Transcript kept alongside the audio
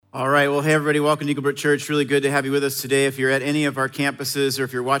All right, well, hey, everybody, welcome to Eaglebrook Church. Really good to have you with us today. If you're at any of our campuses or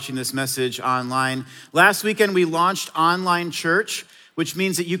if you're watching this message online. Last weekend, we launched online church, which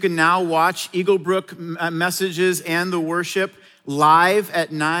means that you can now watch Eaglebrook messages and the worship live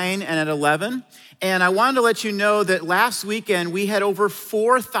at 9 and at 11. And I wanted to let you know that last weekend, we had over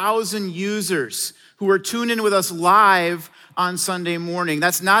 4,000 users who were tuned in with us live on Sunday morning.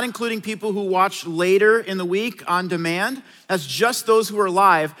 That's not including people who watched later in the week on demand. That's just those who are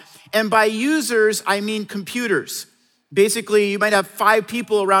live. And by users, I mean computers. Basically, you might have 5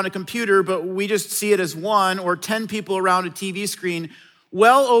 people around a computer, but we just see it as 1, or 10 people around a TV screen.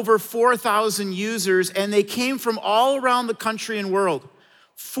 Well over 4,000 users, and they came from all around the country and world.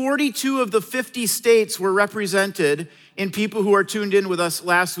 42 of the 50 states were represented in people who are tuned in with us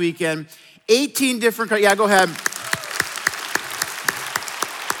last weekend. 18 different, yeah, go ahead.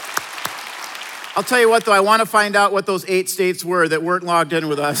 I'll tell you what, though, I want to find out what those 8 states were that weren't logged in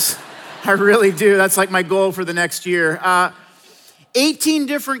with us. I really do. That's like my goal for the next year. 18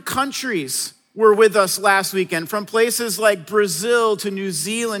 different countries were with us last weekend, from places like Brazil to New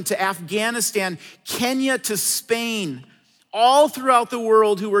Zealand to Afghanistan, Kenya to Spain, all throughout the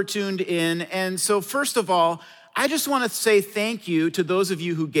world who were tuned in. And so first of all, I just want to say thank you to those of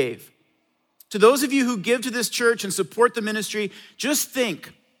you who gave. To those of you who give to this church and support the ministry, just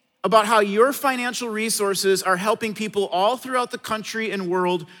think about how your financial resources are helping people all throughout the country and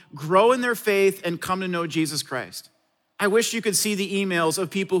world grow in their faith and come to know Jesus Christ. I wish you could see the emails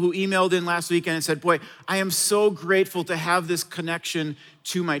of people who emailed in last weekend and said, boy, I am so grateful to have this connection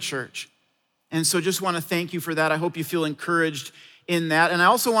to my church. And so just want to thank you for that. I hope you feel encouraged in that. And I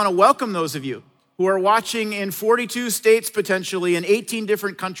also want to welcome those of you who are watching in 42 states potentially in 18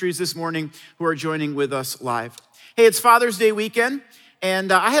 different countries this morning who are joining with us live. Hey, it's Father's Day weekend.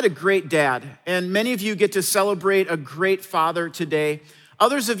 And I had a great dad, and many of you get to celebrate a great father today.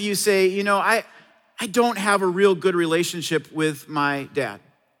 Others of you say, you know, I don't have a real good relationship with my dad.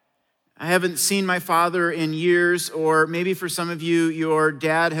 I haven't seen my father in years, or maybe for some of you, your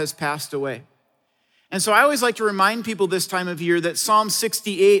dad has passed away. And so I always like to remind people this time of year that Psalm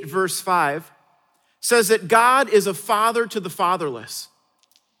 68, verse 5, says that God is a father to the fatherless,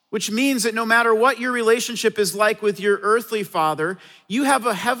 which means that no matter what your relationship is like with your earthly father, you have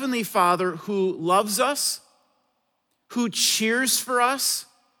a heavenly Father who loves us, who cheers for us.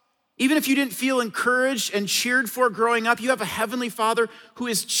 Even if you didn't feel encouraged and cheered for growing up, you have a heavenly Father who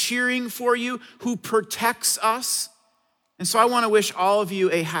is cheering for you, who protects us. And so I want to wish all of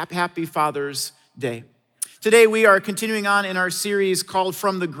you a happy Father's Day. Today we are continuing on in our series called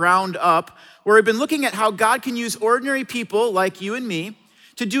From the Ground Up, where we've been looking at how God can use ordinary people like you and me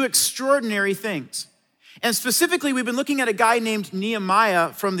to do extraordinary things. And specifically, we've been looking at a guy named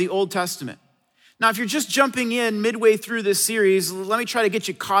Nehemiah from the Old Testament. Now, if you're just jumping in midway through this series, let me try to get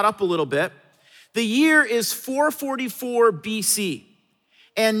you caught up a little bit. The year is 444 BC,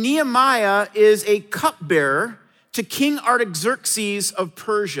 and Nehemiah is a cupbearer to King Artaxerxes of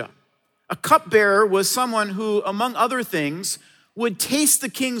Persia. A cupbearer was someone who, among other things, would taste the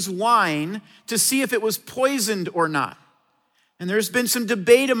king's wine to see if it was poisoned or not. And there's been some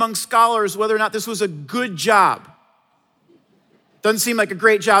debate among scholars whether or not this was a good job. Doesn't seem like a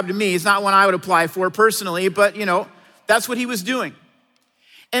great job to me. It's not one I would apply for personally, but that's what he was doing.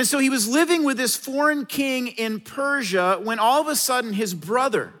 And so he was living with this foreign king in Persia when all of a sudden his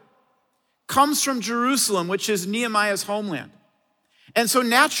brother comes from Jerusalem, which is Nehemiah's homeland. And so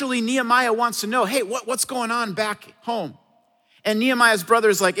naturally Nehemiah wants to know, hey, what's going on back home? And Nehemiah's brother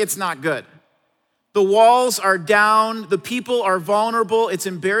is like, it's not good. The walls are down, the people are vulnerable, it's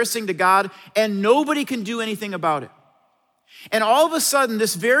embarrassing to God, and nobody can do anything about it. And all of a sudden,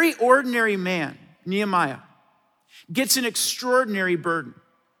 this very ordinary man, Nehemiah, gets an extraordinary burden.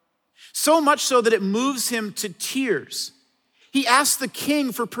 So much so that it moves him to tears. He asks the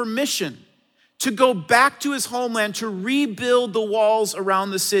king for permission to go back to his homeland to rebuild the walls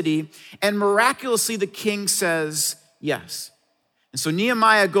around the city, and miraculously the king says yes. And so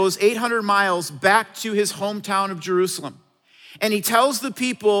Nehemiah goes 800 miles back to his hometown of Jerusalem. And he tells the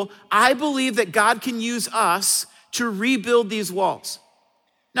people, I believe that God can use us to rebuild these walls.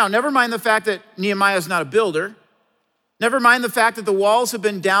 Now, never mind the fact that Nehemiah is not a builder. Never mind the fact that the walls have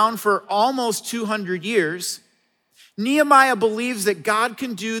been down for almost 200 years. Nehemiah believes that God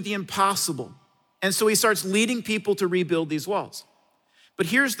can do the impossible. And so he starts leading people to rebuild these walls. But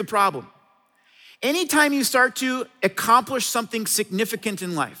here's the problem. Anytime you start to accomplish something significant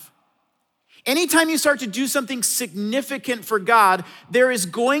in life, anytime you start to do something significant for God, there is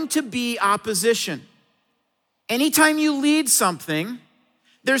going to be opposition. Anytime you lead something,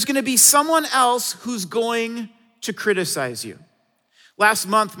 there's going to be someone else who's going to criticize you. Last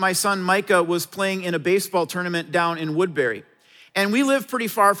month, my son Micah was playing in a baseball tournament down in Woodbury. And we live pretty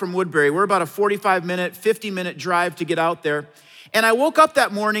far from Woodbury. We're about a 45-minute, 50-minute drive to get out there. And I woke up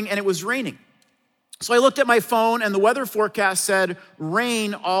that morning and it was raining. So I looked at my phone and the weather forecast said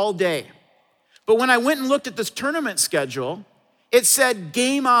rain all day. But when I went and looked at this tournament schedule, it said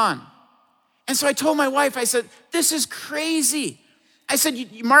game on. And so I told my wife, I said, this is crazy. I said,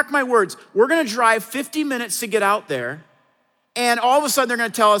 you mark my words, we're gonna drive 50 minutes to get out there, and all of a sudden they're gonna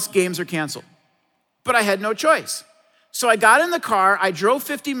tell us games are canceled. But I had no choice. So I got in the car, I drove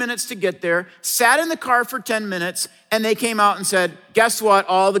 50 minutes to get there, sat in the car for 10 minutes, and they came out and said, guess what?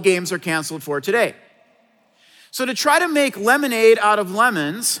 All the games are canceled for today. So to try to make lemonade out of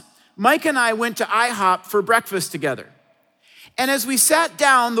lemons, Mike and I went to IHOP for breakfast together. And as we sat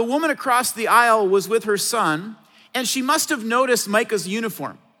down, the woman across the aisle was with her son, and she must have noticed Micah's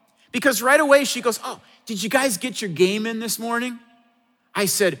uniform. Because right away she goes, oh, did you guys get your game in this morning? I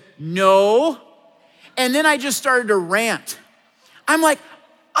said, no. And then I just started to rant. I'm like,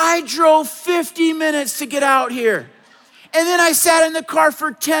 I drove 50 minutes to get out here. And then I sat in the car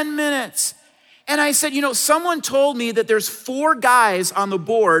for 10 minutes. And I said, someone told me that there's 4 guys on the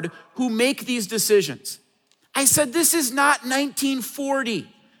board who make these decisions. I said, this is not 1940.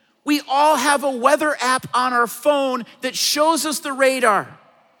 We all have a weather app on our phone that shows us the radar.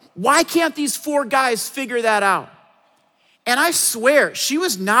 Why can't these 4 guys figure that out? And I swear, she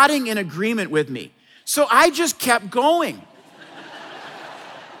was nodding in agreement with me. So I just kept going.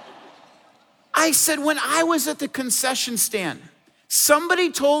 I said, when I was at the concession stand, somebody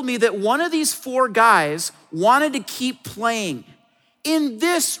told me that one of these 4 guys wanted to keep playing. In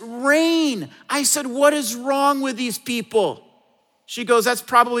this rain, I said, what is wrong with these people? She goes, that's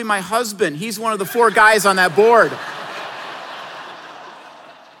probably my husband. He's one of the 4 guys on that board.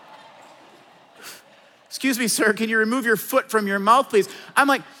 Excuse me, sir, can you remove your foot from your mouth, please? I'm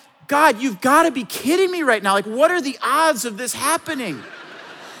like, God, you've got to be kidding me right now. Like, what are the odds of this happening?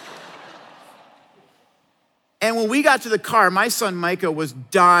 And when we got to the car, my son Micah was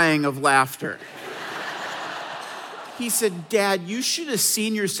dying of laughter. He said, Dad, you should have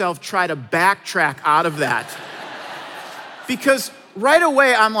seen yourself try to backtrack out of that. Because right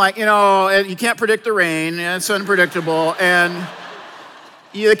away, I'm like, you can't predict the rain, and it's unpredictable, and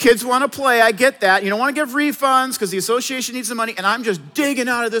the kids want to play, I get that. You don't want to give refunds because the association needs the money, and I'm just digging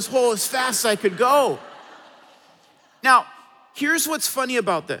out of this hole as fast as I could go. Now, here's what's funny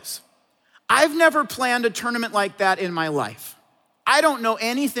about this. I've never planned a tournament like that in my life. I don't know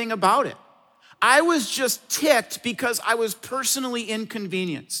anything about it. I was just ticked because I was personally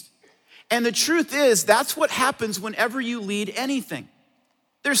inconvenienced. And the truth is, that's what happens whenever you lead anything.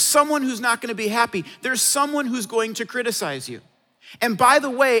 There's someone who's not going to be happy. There's someone who's going to criticize you. And by the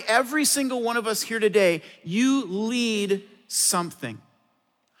way, every single one of us here today, you lead something.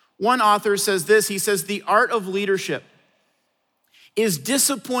 One author says this, he says, the art of leadership is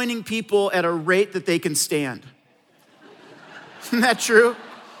disappointing people at a rate that they can stand. Isn't that true?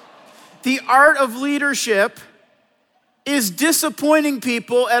 The art of leadership is disappointing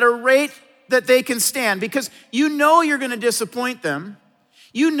people at a rate that they can stand, because you know you're going to disappoint them.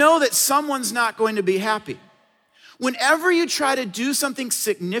 You know that someone's not going to be happy. Whenever you try to do something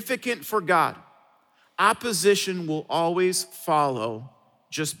significant for God, opposition will always follow.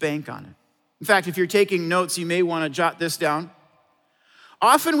 Just bank on it. In fact, if you're taking notes, you may want to jot this down.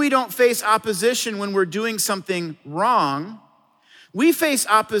 Often we don't face opposition when we're doing something wrong. We face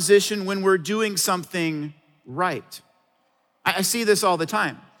opposition when we're doing something right. I see this all the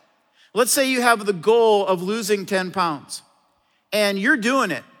time. Let's say you have the goal of losing 10 pounds, and you're doing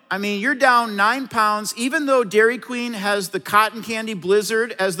it. I mean, you're down 9 pounds, even though Dairy Queen has the cotton candy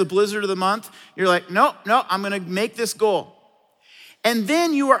blizzard as the blizzard of the month. You're like, no, I'm gonna make this goal. And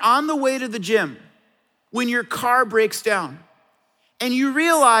then you are on the way to the gym when your car breaks down and you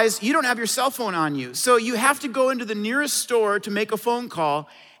realize you don't have your cell phone on you. So you have to go into the nearest store to make a phone call,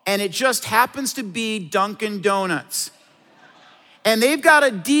 and it just happens to be Dunkin' Donuts. And they've got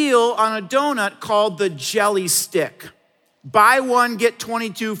a deal on a donut called the Jelly Stick. Buy one, get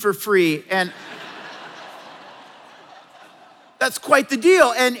 22 for free. And that's quite the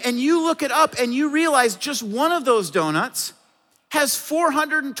deal. And you look it up and you realize just one of those donuts has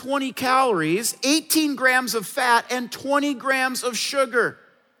 420 calories, 18 grams of fat, and 20 grams of sugar.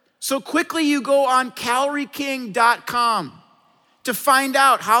 So quickly you go on calorieking.com to find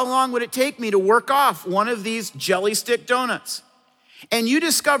out how long would it take me to work off one of these Jelly Stick donuts. And you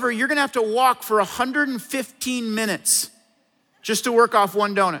discover you're gonna have to walk for 115 minutes just to work off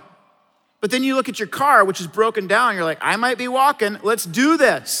one donut. But then you look at your car, which is broken down, you're like, I might be walking, let's do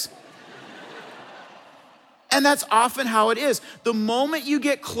this. And that's often how it is. The moment you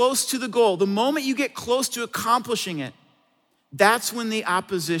get close to the goal, the moment you get close to accomplishing it, that's when the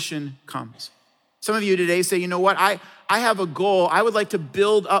opposition comes. Some of you today say, you know what, I have a goal. I would like to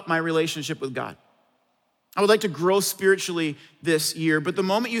build up my relationship with God. I would like to grow spiritually this year. But the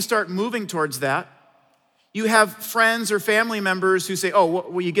moment you start moving towards that, you have friends or family members who say, oh,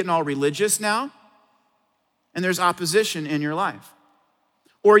 well, you getting all religious now? And there's opposition in your life.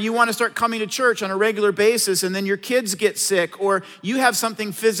 Or you want to start coming to church on a regular basis and then your kids get sick, or you have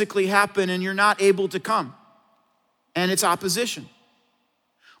something physically happen and you're not able to come. And it's opposition.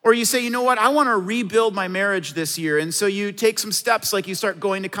 Or you say, you know what, I want to rebuild my marriage this year. And so you take some steps, like you start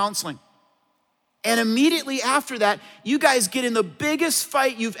going to counseling. And immediately after that, you guys get in the biggest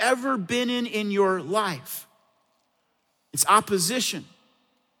fight you've ever been in your life. It's opposition.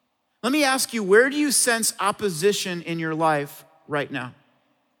 Let me ask you, where do you sense opposition in your life right now?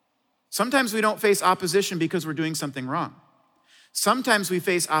 Sometimes we don't face opposition because we're doing something wrong. Sometimes we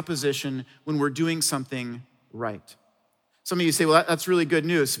face opposition when we're doing something right. Some of you say, well, that's really good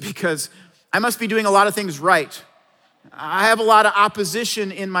news because I must be doing a lot of things right. I have a lot of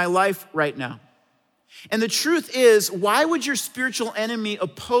opposition in my life right now. And the truth is, why would your spiritual enemy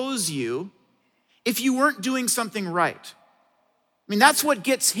oppose you if you weren't doing something right? I mean, that's what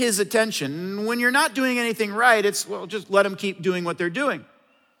gets his attention. When you're not doing anything right, it's, well, just let them keep doing what they're doing.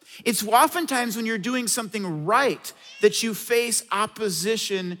 It's oftentimes when you're doing something right that you face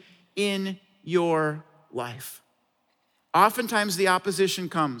opposition in your life. Oftentimes the opposition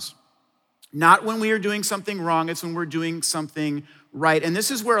comes not when we are doing something wrong, it's when we're doing something right. And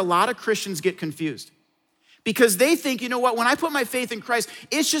this is where a lot of Christians get confused because they think, you know what, when I put my faith in Christ,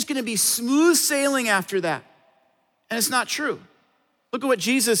 it's just gonna be smooth sailing after that. And it's not true. Look at what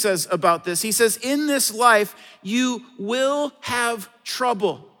Jesus says about this. He says, in this life, you will have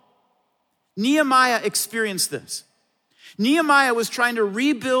trouble. Nehemiah experienced this. Nehemiah was trying to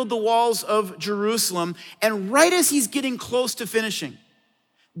rebuild the walls of Jerusalem, and right as he's getting close to finishing,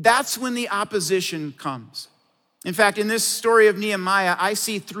 that's when the opposition comes. In fact, in this story of Nehemiah, I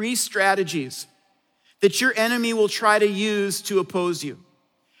see 3 strategies that your enemy will try to use to oppose you.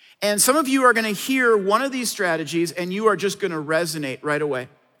 And some of you are gonna hear one of these strategies and you are just gonna resonate right away.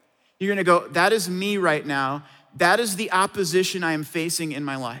 You're gonna go, that is me right now. That is the opposition I am facing in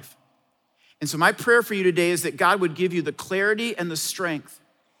my life. And so my prayer for you today is that God would give you the clarity and the strength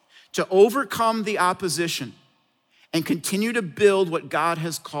to overcome the opposition and continue to build what God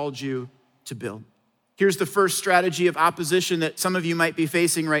has called you to build. Here's the first strategy of opposition that some of you might be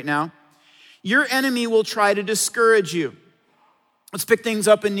facing right now. Your enemy will try to discourage you. Let's pick things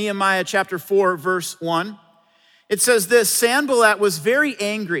up in Nehemiah chapter 4, verse 1. It says this, Sanballat was very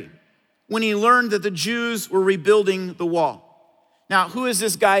angry when he learned that the Jews were rebuilding the wall. Now, who is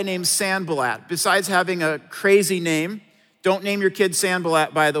this guy named Sanballat? Besides having a crazy name, don't name your kid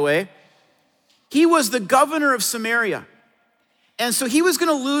Sanballat, by the way. He was the governor of Samaria. And so he was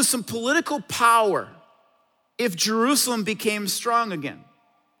gonna lose some political power if Jerusalem became strong again.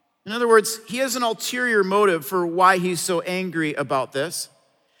 In other words, he has an ulterior motive for why he's so angry about this.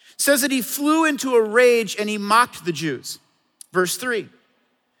 It says that he flew into a rage and he mocked the Jews. Verse 3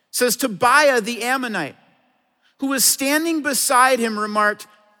 says, Tobiah the Ammonite, who was standing beside him, remarked,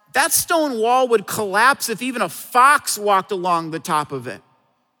 that stone wall would collapse if even a fox walked along the top of it.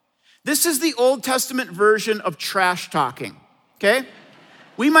 This is the Old Testament version of trash talking, okay?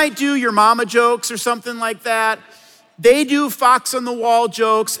 We might do your mama jokes or something like that. They do fox on the wall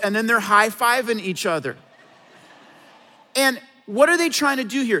jokes, and then they're high-fiving each other. And what are they trying to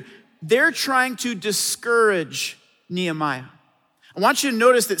do here? They're trying to discourage Nehemiah. I want you to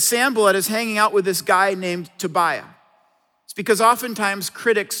notice that Sanballat is hanging out with this guy named Tobiah. It's because oftentimes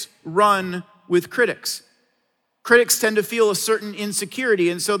critics run with critics. Critics tend to feel a certain insecurity,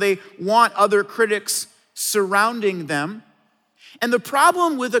 and so they want other critics surrounding them. And the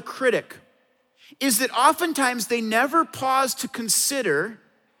problem with a critic is that oftentimes they never pause to consider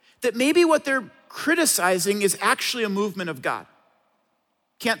that maybe what they're criticizing is actually a movement of God.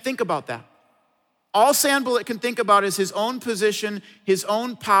 Can't think about that. All Sanballat can think about is his own position, his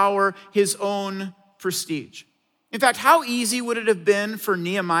own power, his own prestige. In fact, how easy would it have been for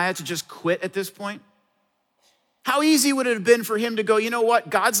Nehemiah to just quit at this point? How easy would it have been for him to go, you know what,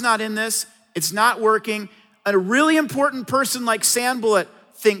 God's not in this, it's not working. A really important person like Sanballat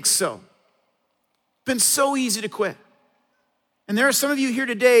thinks so. It's been so easy to quit. And there are some of you here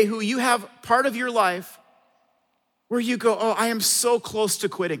today who you have part of your life where you go, oh, I am so close to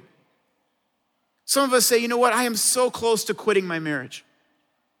quitting. Some of us say, you know what, I am so close to quitting my marriage.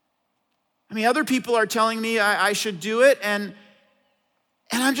 I mean, other people are telling me I should do it, and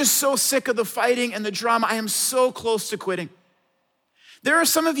And I'm just so sick of the fighting and the drama. I am so close to quitting. There are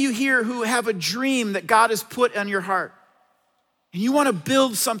some of you here who have a dream that God has put on your heart, and you want to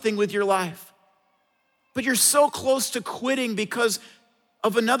build something with your life, but you're so close to quitting because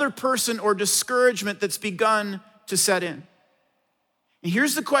of another person or discouragement that's begun to set in. And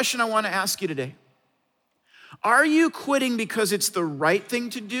here's the question I want to ask you today. Are you quitting because it's the right thing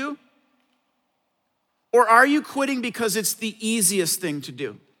to do? Or are you quitting because it's the easiest thing to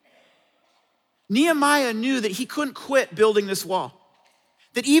do? Nehemiah knew that he couldn't quit building this wall.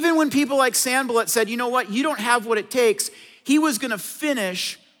 That even when people like Sanballat said, you know what, you don't have what it takes, he was gonna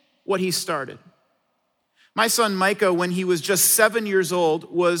finish what he started. My son Micah, when he was just 7 years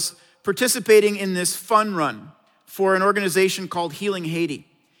old, was participating in this fun run for an organization called Healing Haiti.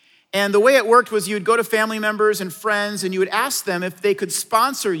 And the way it worked was you would go to family members and friends and you would ask them if they could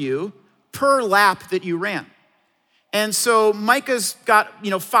sponsor you per lap that you ran. And so Micah's got,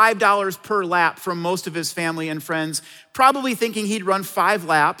 $5 per lap from most of his family and friends, probably thinking he'd run 5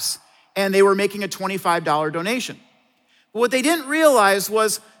 laps and they were making a $25 donation. But what they didn't realize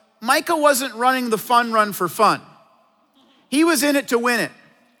was Micah wasn't running the fun run for fun. He was in it to win it.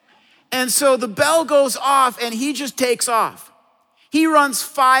 And so the bell goes off and he just takes off. He runs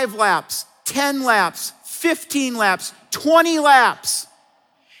 5 laps, 10 laps, 15 laps, 20 laps.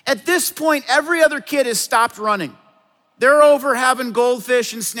 At this point, every other kid has stopped running. They're over having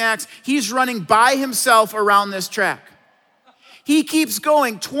goldfish and snacks. He's running by himself around this track. He keeps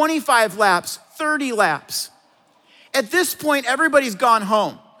going 25 laps, 30 laps. At this point, everybody's gone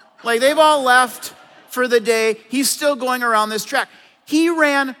home. Like they've all left for the day. He's still going around this track. He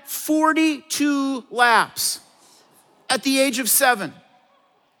ran 42 laps at the age of 7.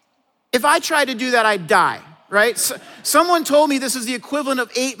 If I tried to do that, I'd die, right? So, someone told me this is the equivalent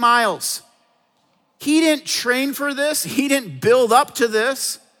of 8 miles. He didn't train for this. He didn't build up to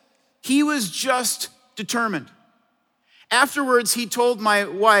this. He was just determined. Afterwards, he told my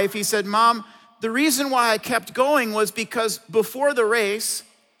wife, he said, Mom, the reason why I kept going was because before the race,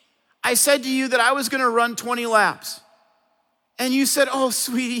 I said to you that I was gonna run 20 laps. And you said, oh,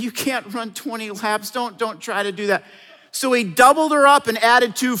 sweetie, you can't run 20 laps. Don't try to do that. So he doubled her up and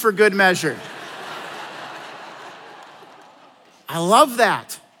added 2 for good measure. I love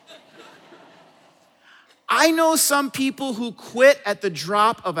that. I know some people who quit at the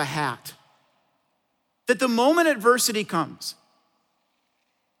drop of a hat. That the moment adversity comes,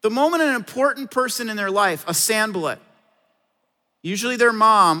 the moment an important person in their life, a Sanballat, usually their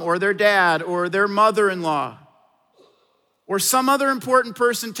mom or their dad or their mother-in-law, or some other important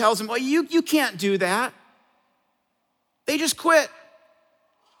person tells them, well, you can't do that. They just quit.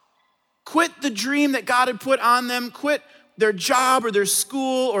 Quit the dream that God had put on them, quit their job or their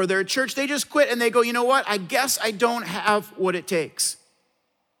school or their church. They just quit and they go, you know what? I guess I don't have what it takes.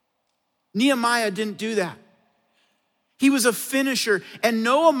 Nehemiah didn't do that. He was a finisher, and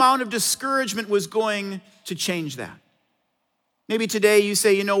no amount of discouragement was going to change that. Maybe today you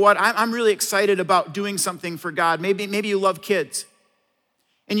say, you know what? I'm really excited about doing something for God. Maybe you love kids.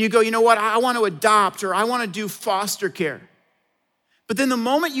 And you go, you know what? I want to adopt, or I want to do foster care. But then the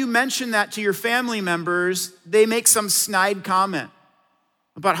moment you mention that to your family members, they make some snide comment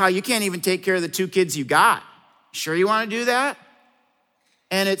about how you can't even take care of the 2 kids you got. Sure you want to do that?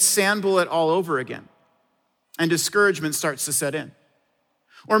 And it's Sanballat all over again. And discouragement starts to set in.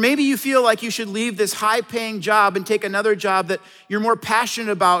 Or maybe you feel like you should leave this high-paying job and take another job that you're more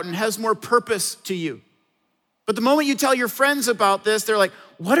passionate about and has more purpose to you. But the moment you tell your friends about this, they're like,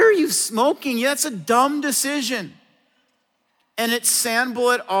 what are you smoking? Yeah, that's a dumb decision. And it's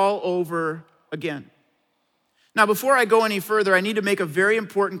Sanballat all over again. Now, before I go any further, I need to make a very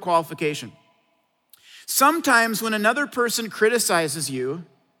important qualification. Sometimes when another person criticizes you,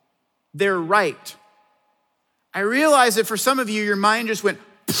 they're right. I realize that for some of you, your mind just went,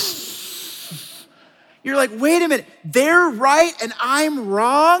 you're like, wait a minute, they're right and I'm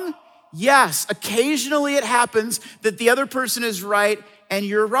wrong? Yes, occasionally it happens that the other person is right and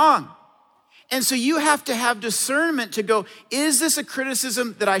you're wrong. And so you have to have discernment to go, is this a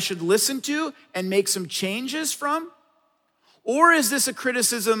criticism that I should listen to and make some changes from? Or is this a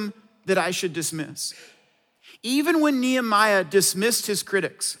criticism that I should dismiss? Even when Nehemiah dismissed his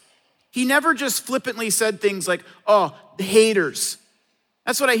critics, he never just flippantly said things like, oh, the haters.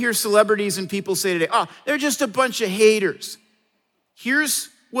 That's what I hear celebrities and people say today. Oh, they're just a bunch of haters. Here's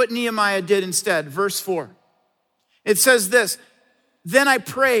what Nehemiah did instead, verse 4. It says this, then I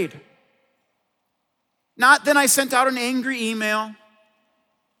prayed. Not then I sent out an angry email.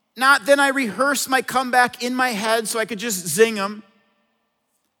 Not then I rehearsed my comeback in my head so I could just zing them.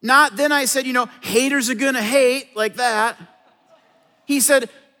 Not then I said, haters are gonna hate like that. He said,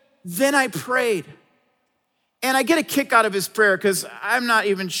 then I prayed. And I get a kick out of his prayer because I'm not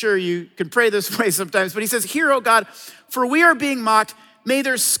even sure you can pray this way sometimes. But he says, hear, O God, for we are being mocked. May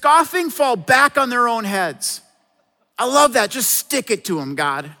their scoffing fall back on their own heads. I love that. Just stick it to them,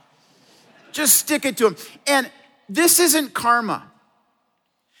 God. Just stick it to them. And this isn't karma.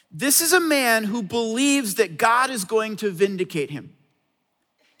 This is a man who believes that God is going to vindicate him.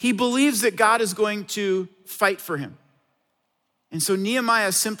 He believes that God is going to fight for him. And so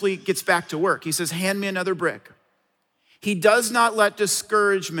Nehemiah simply gets back to work. He says, hand me another brick. He does not let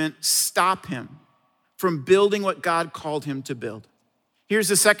discouragement stop him from building what God called him to build. Here's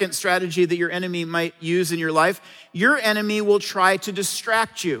the second strategy that your enemy might use in your life. Your enemy will try to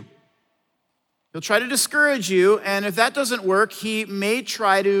distract you. He'll try to discourage you, and if that doesn't work, he may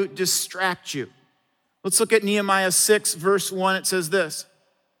try to distract you. Let's look at Nehemiah 6, verse 1. It says this.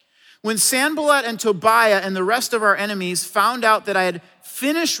 When Sanballat and Tobiah and the rest of our enemies found out that I had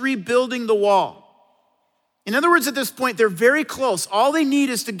finished rebuilding the wall. In other words, at this point, they're very close. All they need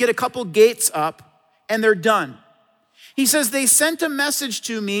is to get a couple gates up, and they're done. He says, they sent a message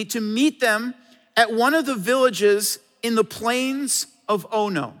to me to meet them at one of the villages in the plains of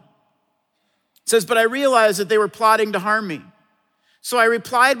Ono. It says, but I realized that they were plotting to harm me. So I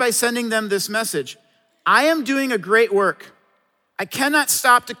replied by sending them this message. I am doing a great work. I cannot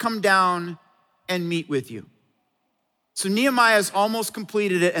stop to come down and meet with you. So Nehemiah has almost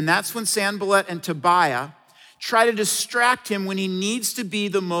completed it, and that's when Sanballat and Tobiah try to distract him when he needs to be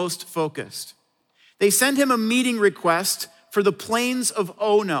the most focused. They send him a meeting request for the plains of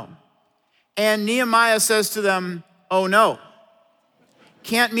Ono. And Nehemiah says to them, oh no.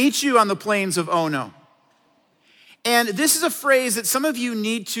 Can't meet you on the plains of Ono. And this is a phrase that some of you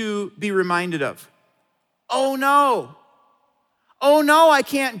need to be reminded of. Oh no. Oh no, I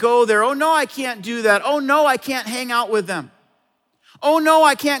can't go there. Oh no, I can't do that. Oh no, I can't hang out with them. Oh no,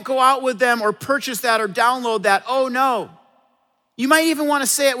 I can't go out with them or purchase that or download that. Oh no. You might even want to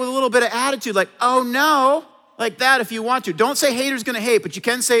say it with a little bit of attitude, like, oh no, like that if you want to. Don't say hater's gonna hate, but you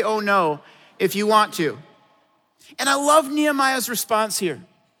can say oh no if you want to. And I love Nehemiah's response here.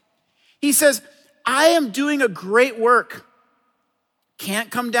 He says, I am doing a great work. Can't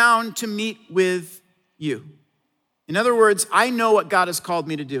come down to meet with you. In other words, I know what God has called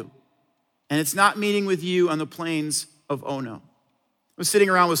me to do. And it's not meeting with you on the plains of Ono. I was sitting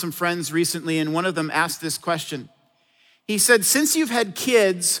around with some friends recently, and one of them asked this question. He said, since you've had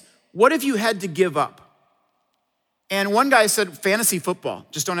kids, what have you had to give up? And one guy said, fantasy football.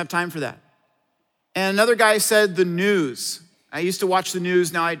 Just don't have time for that. And another guy said, the news. I used to watch the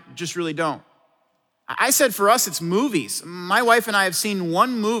news, now I just really don't. I said for us, it's movies. My wife and I have seen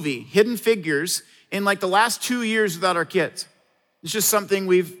one movie, Hidden Figures, in like the last 2 years without our kids. It's just something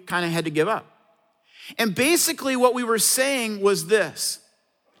we've kind of had to give up. And basically what we were saying was this.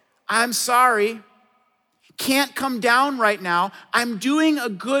 I'm sorry, can't come down right now. I'm doing a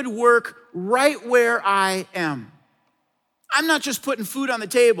good work right where I am. I'm not just putting food on the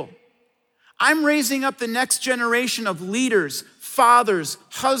table. I'm raising up the next generation of leaders, fathers,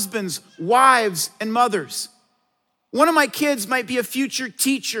 husbands, wives, and mothers. One of my kids might be a future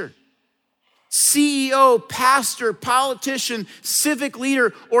teacher, CEO, pastor, politician, civic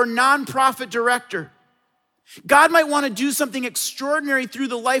leader, or nonprofit director. God might want to do something extraordinary through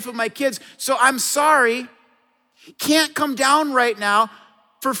the life of my kids, so I'm sorry, can't come down right now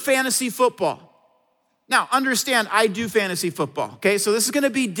for fantasy football. Now, understand, I do fantasy football, okay? So this is gonna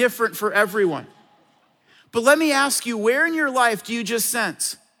be different for everyone. But let me ask you, where in your life do you just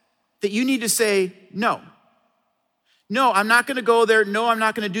sense that you need to say no? No, I'm not gonna go there. No, I'm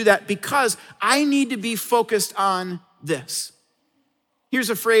not gonna do that because I need to be focused on this. Here's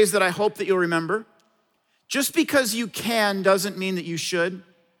a phrase that I hope that you'll remember. Just because you can doesn't mean that you should.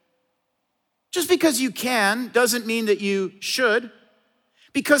 Just because you can doesn't mean that you should.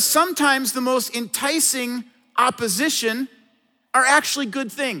 Because sometimes the most enticing opposition are actually good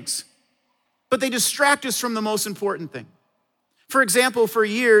things, but they distract us from the most important thing. For example, for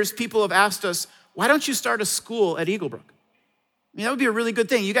years, people have asked us, why don't you start a school at Eaglebrook? I mean, that would be a really good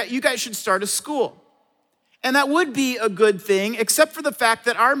thing. You guys should start a school. And that would be a good thing, except for the fact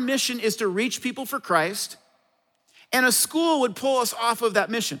that our mission is to reach people for Christ, and a school would pull us off of that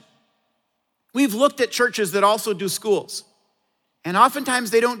mission. We've looked at churches that also do schools. And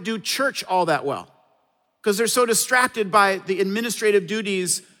oftentimes they don't do church all that well because they're so distracted by the administrative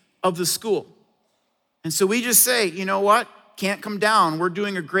duties of the school. And so we just say, you know what? Can't come down. We're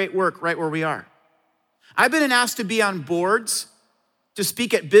doing a great work right where we are. I've been asked to be on boards, to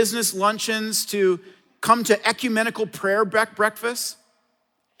speak at business luncheons, to come to ecumenical prayer breakfasts.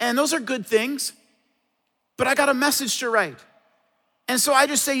 And those are good things, but I got a message to write. And so I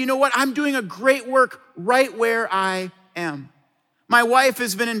just say, you know what? I'm doing a great work right where I am. My wife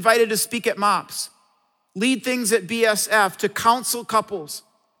has been invited to speak at MOPS, lead things at BSF, to counsel couples.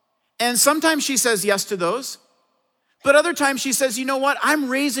 And sometimes she says yes to those, but other times she says, you know what? I'm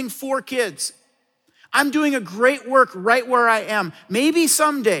raising 4 kids. I'm doing a great work right where I am. Maybe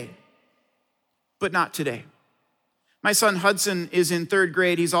someday, but not today. My son Hudson is in 3rd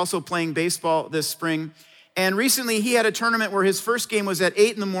grade. He's also playing baseball this spring. And recently he had a tournament where his first game was at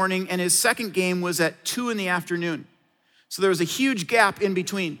 8 in the morning and his second game was at 2 in the afternoon. So there was a huge gap in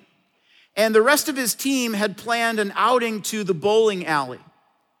between. And the rest of his team had planned an outing to the bowling alley,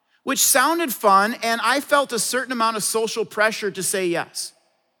 which sounded fun, and I felt a certain amount of social pressure to say yes.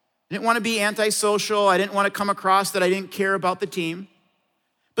 I didn't want to be antisocial. I didn't want to come across that I didn't care about the team.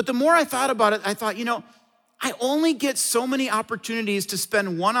 But the more I thought about it, I thought, I only get so many opportunities to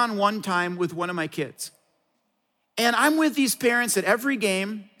spend one-on-one time with one of my kids. And I'm with these parents at every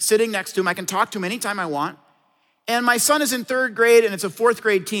game, sitting next to them. I can talk to them anytime I want. And my son is in 3rd grade, and it's a 4th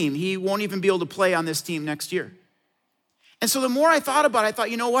grade team. He won't even be able to play on this team next year. And so the more I thought about it, I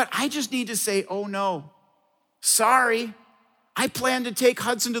thought, you know what? I just need to say, oh no, sorry. I plan to take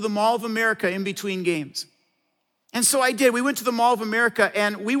Hudson to the Mall of America in between games. And so I did. We went to the Mall of America,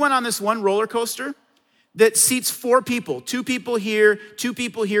 and we went on this one roller coaster that seats 4 people, 2 people here, 2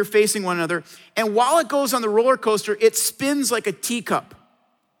 people here facing one another. And while it goes on the roller coaster, it spins like a teacup.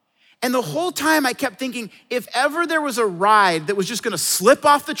 And the whole time I kept thinking, if ever there was a ride that was just gonna slip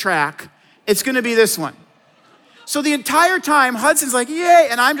off the track, it's gonna be this one. So the entire time, Hudson's like, yay,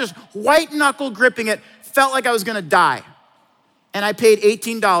 and I'm just white knuckle gripping it, felt like I was gonna die. And I paid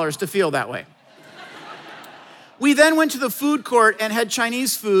 $18 to feel that way. We then went to the food court and had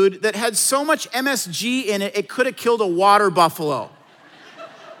Chinese food that had so much MSG in it, it could have killed a water buffalo.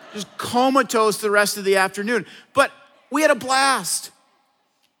 Just comatose the rest of the afternoon. But we had a blast.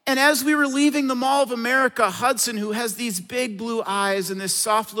 And as we were leaving the Mall of America, Hudson, who has these big blue eyes and this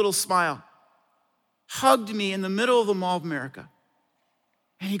soft little smile, hugged me in the middle of the Mall of America.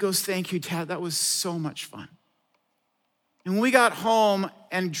 And he goes, thank you, Dad, that was so much fun. And when we got home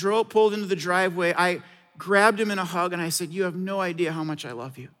and pulled into the driveway, I grabbed him in a hug and I said, you have no idea how much I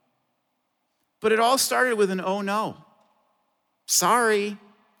love you. But it all started with an oh no. Sorry,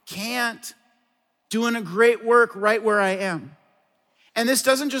 can't. Doing a great work right where I am. And this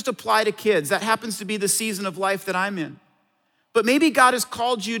doesn't just apply to kids. That happens to be the season of life that I'm in. But maybe God has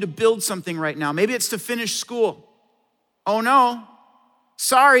called you to build something right now. Maybe it's to finish school. Oh no,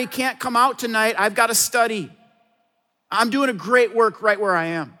 sorry, can't come out tonight. I've got to study. I'm doing a great work right where I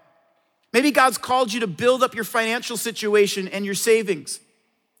am. Maybe God's called you to build up your financial situation and your savings.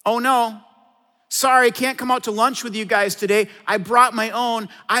 Oh no, sorry, can't come out to lunch with you guys today. I brought my own.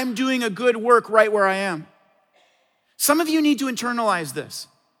 I'm doing a good work right where I am. Some of you need to internalize this.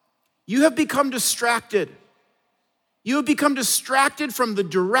 You have become distracted. You have become distracted from the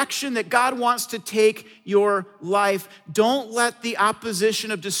direction that God wants to take your life. Don't let the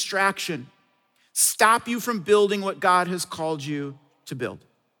opposition of distraction stop you from building what God has called you to build.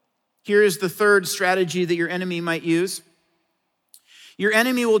 Here is the 3rd strategy that your enemy might use. Your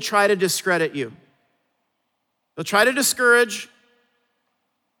enemy will try to discredit you. They'll try to discourage,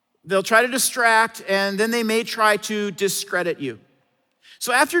 they'll try to distract, and then they may try to discredit you.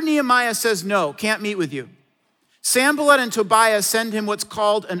 So after Nehemiah says no, can't meet with you, Sanballat and Tobiah send him what's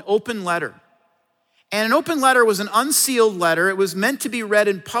called an open letter. And an open letter was an unsealed letter. It was meant to be read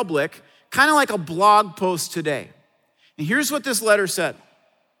in public, kind of like a blog post today. And here's what this letter said.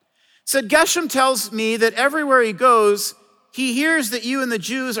 It said, Geshem tells me that everywhere he goes, he hears that you and the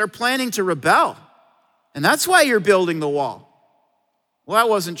Jews are planning to rebel. And that's why you're building the wall. Well, that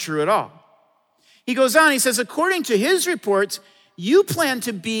wasn't true at all. He goes on, he says, according to his reports, you plan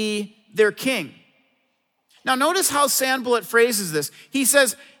to be their king. Now notice how Sanballat phrases this. He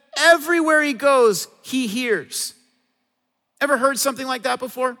says, everywhere he goes, he hears. Ever heard something like that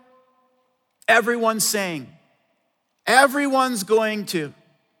before? Everyone's saying. Everyone's going to.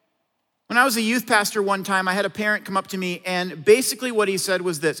 When I was a youth pastor one time, I had a parent come up to me, and basically what he said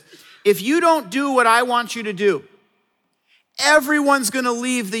was this: if you don't do what I want you to do, everyone's gonna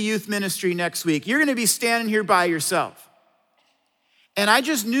leave the youth ministry next week. You're gonna be standing here by yourself. And I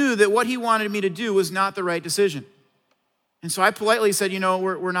just knew that what he wanted me to do was not the right decision. And so I politely said,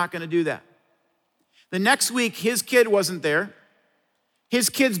 we're not gonna do that. The next week, his kid wasn't there. His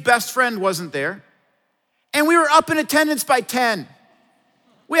kid's best friend wasn't there. And we were up in attendance by 10.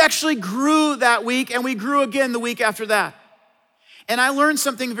 We actually grew that week, and we grew again the week after that. And I learned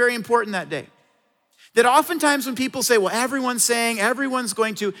something very important that day. That oftentimes when people say, well, everyone's saying, everyone's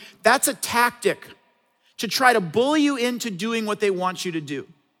going to, that's a tactic to try to bully you into doing what they want you to do.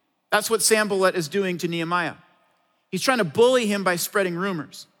 That's what Sanballat is doing to Nehemiah. He's trying to bully him by spreading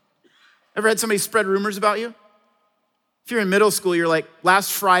rumors. Ever had somebody spread rumors about you? If you're in middle school, you're like,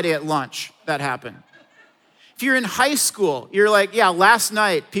 last Friday at lunch, that happened. If you're in high school, you're like, yeah, last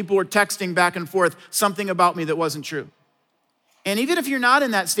night, people were texting back and forth something about me that wasn't true. And even if you're not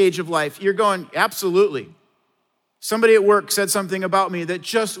in that stage of life, you're going, absolutely. Somebody at work said something about me that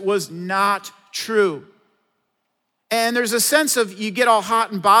just was not true. And there's a sense of you get all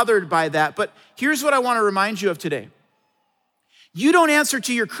hot and bothered by that. But here's what I want to remind you of today. You don't answer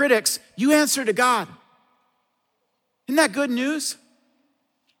to your critics, you answer to God. Isn't that good news?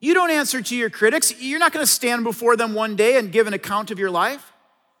 You don't answer to your critics. You're not going to stand before them one day and give an account of your life.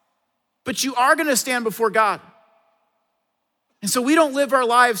 But you are going to stand before God. And so we don't live our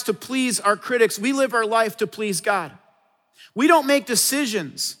lives to please our critics. We live our life to please God. We don't make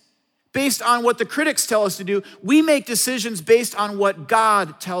decisions based on what the critics tell us to do. We make decisions based on what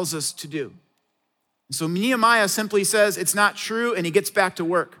God tells us to do. And so Nehemiah simply says it's not true, and he gets back to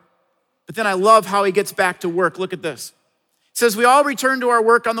work. But then I love how he gets back to work. Look at this. It says, we all returned to our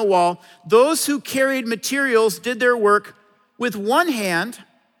work on the wall. Those who carried materials did their work with one hand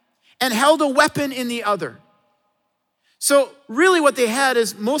and held a weapon in the other. So really what they had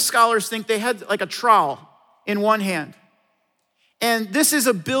is, most scholars think they had like a trowel in one hand. And this is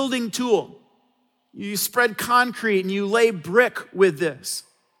a building tool. You spread concrete and you lay brick with this.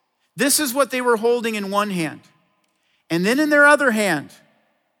 This is what they were holding in one hand. And then in their other hand,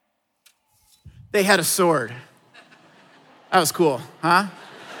 they had a sword. That was cool, huh?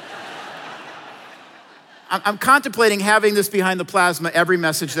 I'm contemplating having this behind the plasma every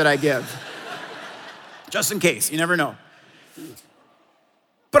message that I give. Just in case, you never know.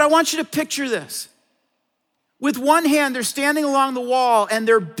 But I want you to picture this. With one hand, they're standing along the wall and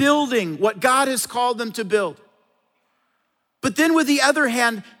they're building what God has called them to build. But then with the other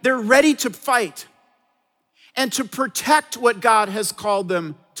hand, they're ready to fight and to protect what God has called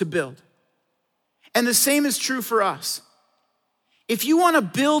them to build. And the same is true for us. If you want to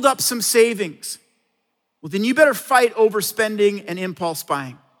build up some savings, well, then you better fight overspending and impulse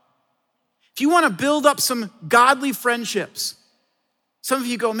buying. If you want to build up some godly friendships, some of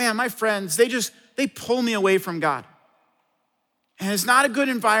you go, man, my friends, they pull me away from God. And it's not a good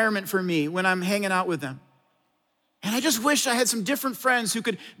environment for me when I'm hanging out with them. And I just wish I had some different friends who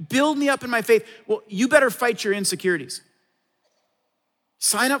could build me up in my faith. Well, you better fight your insecurities.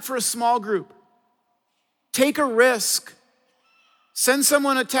 Sign up for a small group. Take a risk. Send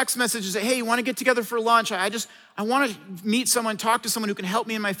someone a text message and say, hey, you want to get together for lunch? I want to meet someone, talk to someone who can help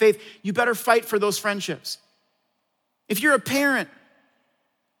me in my faith. You better fight for those friendships. If you're a parent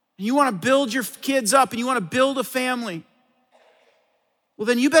and you want to build your kids up and you want to build a family, well,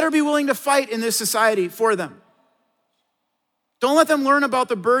 then you better be willing to fight in this society for them. Don't let them learn about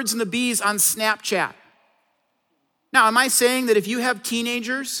the birds and the bees on Snapchat. Now, am I saying that if you have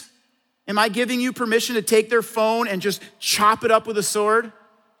teenagers, am I giving you permission to take their phone and just chop it up with a sword?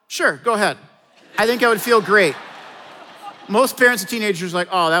 Sure, go ahead. I think I would feel great. Most parents of teenagers are like,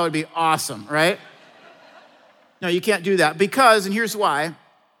 oh, that would be awesome, right? No, you can't do that because, and here's why.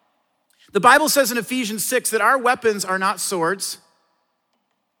 The Bible says in Ephesians 6 that our weapons are not swords.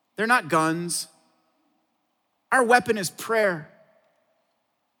 They're not guns. Our weapon is prayer.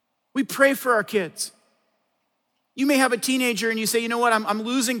 We pray for our kids. You may have a teenager and you say, you know what, I'm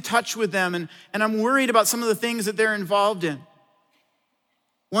losing touch with them and I'm worried about some of the things that they're involved in.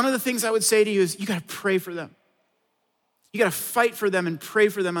 One of the things I would say to you is you gotta pray for them. You gotta fight for them and pray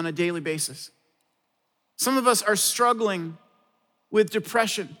for them on a daily basis. Some of us are struggling with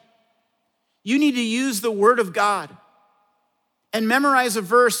depression. You need to use the word of God and memorize a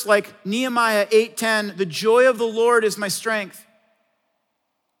verse like Nehemiah 8:10, the joy of the Lord is my strength.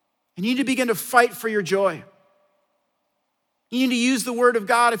 And you need to begin to fight for your joy. You need to use the word of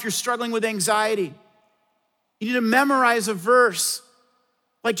God if you're struggling with anxiety. You need to memorize a verse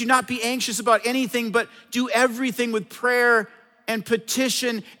like do not be anxious about anything, but do everything with prayer and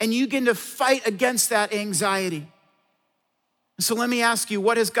petition, and you begin to fight against that anxiety. And so let me ask you,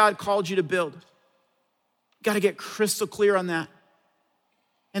 what has God called you to build? You gotta get crystal clear on that.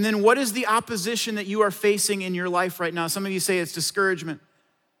 And then what is the opposition that you are facing in your life right now? Some of you say it's discouragement.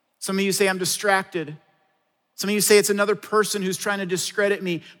 Some of you say I'm distracted. Some of you say it's another person who's trying to discredit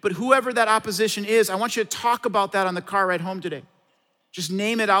me. But whoever that opposition is, I want you to talk about that on the car ride home today. Just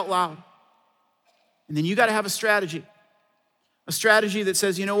name it out loud. And then you gotta have a strategy. A strategy that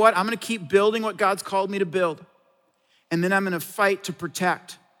says, you know what? I'm gonna keep building what God's called me to build. And then I'm gonna fight to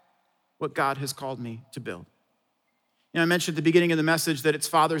protect what God has called me to build. You know, I mentioned at the beginning of the message that it's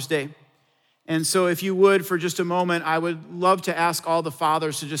Father's Day. And so if you would, for just a moment, I would love to ask all the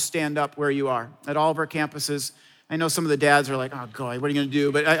fathers to just stand up where you are at all of our campuses. I know some of the dads are like, oh, God, what are you going to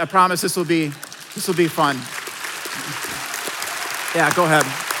do? But I promise this will be fun. Yeah, go ahead.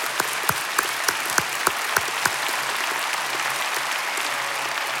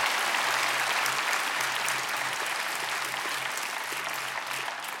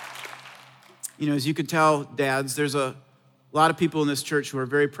 You know, as you can tell, dads, there's a lot of people in this church who are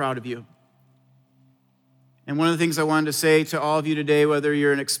very proud of you. And one of the things I wanted to say to all of you today, whether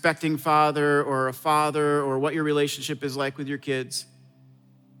you're an expecting father or what your relationship is like with your kids,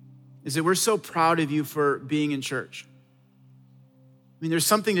 is that we're so proud of you for being in church. I mean, there's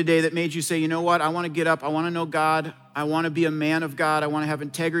something today that made you say, you know what, I want to get up, I want to know God, I want to be a man of God, I want to have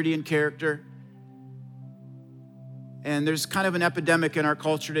integrity and character. And there's kind of an epidemic in our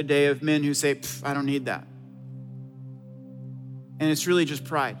culture today of men who say, I don't need that. And it's really just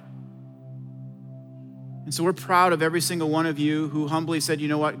pride. And so we're proud of every single one of you who humbly said, you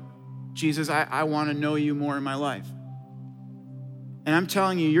know what, Jesus, I want to know you more in my life. And I'm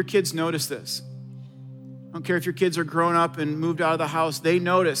telling you, your kids notice this. I don't care if your kids are grown up and moved out of the house, they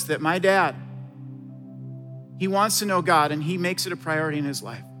notice that my dad, he wants to know God and he makes it a priority in his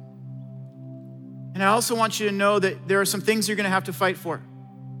life. And I also want you to know that there are some things you're going to have to fight for.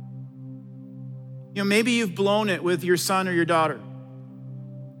 You know, maybe you've blown it with your son or your daughter,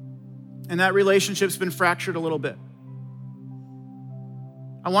 and that relationship's been fractured a little bit.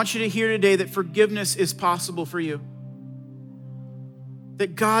 I want you to hear today that forgiveness is possible for you.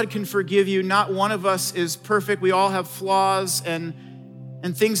 That God can forgive you. Not one of us is perfect. We all have flaws and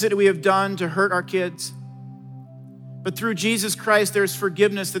things that we have done to hurt our kids. But through Jesus Christ, there's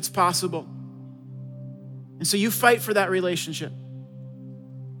forgiveness that's possible. And so you fight for that relationship.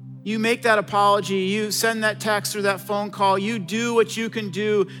 You make that apology, you send that text or that phone call, you do what you can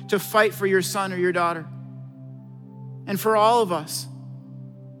do to fight for your son or your daughter. And for all of us,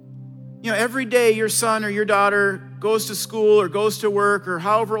 you know, every day your son or your daughter goes to school or goes to work or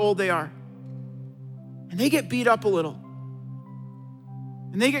however old they are, and they get beat up a little.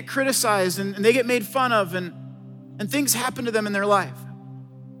 And they get criticized and they get made fun of and things happen to them in their life.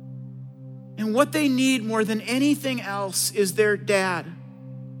 And what they need more than anything else is their dad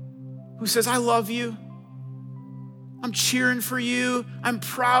who says, I love you. I'm cheering for you. I'm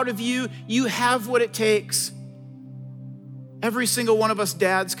proud of you. You have what it takes. Every single one of us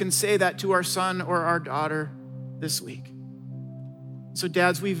dads can say that to our son or our daughter this week. So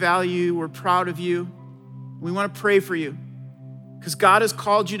dads, we value you. We're proud of you. We want to pray for you because God has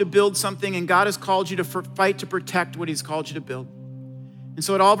called you to build something and God has called you to fight to protect what he's called you to build. And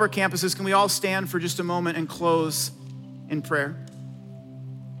so at all of our campuses, can we all stand for just a moment and close in prayer?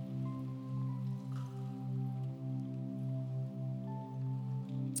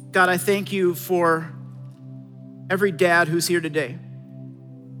 God, I thank you for every dad who's here today,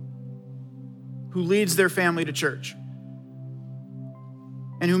 who leads their family to church,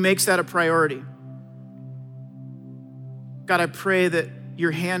 and who makes that a priority. God, I pray that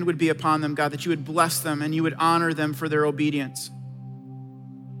your hand would be upon them, God, that you would bless them and you would honor them for their obedience,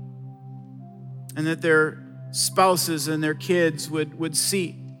 and that their spouses and their kids would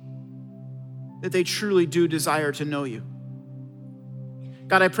see that they truly do desire to know you.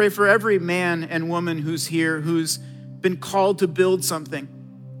 God, I pray for every man and woman who's here, who's been called to build something.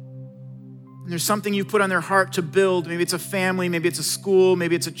 And there's something you've put on their heart to build. Maybe it's a family, maybe it's a school,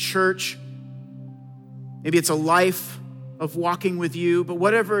 maybe it's a church, maybe it's a life of walking with you. But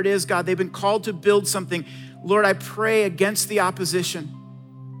whatever it is, God, they've been called to build something. Lord, I pray against the opposition.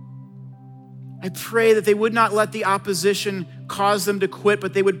 I pray that they would not let the opposition cause them to quit,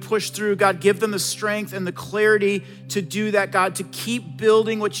 but they would push through. God, give them the strength and the clarity to do that, God, to keep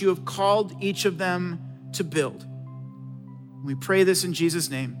building what you have called each of them to build. We pray this in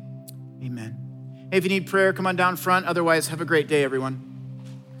Jesus' name. Amen. Hey, if you need prayer, come on down front. Otherwise, have a great day, everyone.